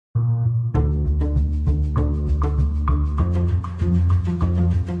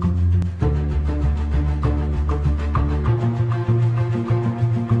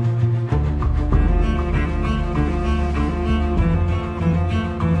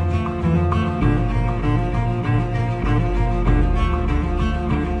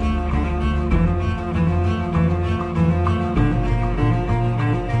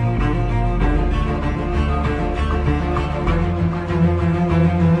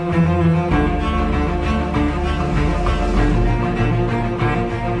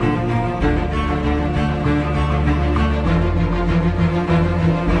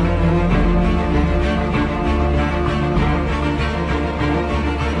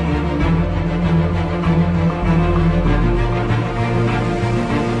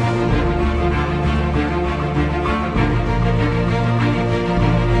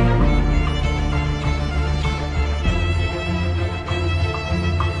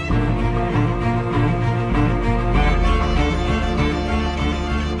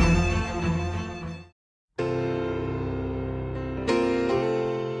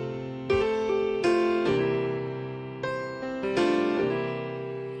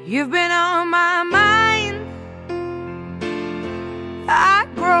You've been on my mind. I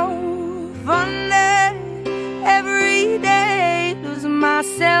grow fonder every day, lose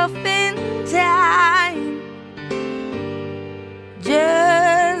myself in time.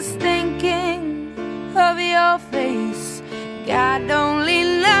 Just thinking of your face, God only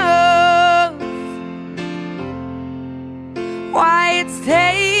knows why it's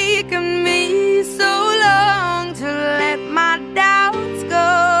taken me so long to let my doubts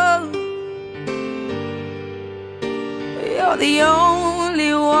go. You're the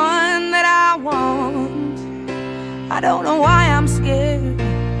only one that I want. I don't know why I'm scared.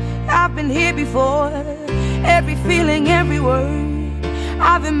 I've been here before. Every feeling, every word,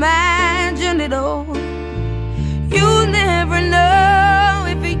 I've imagined it all. You never know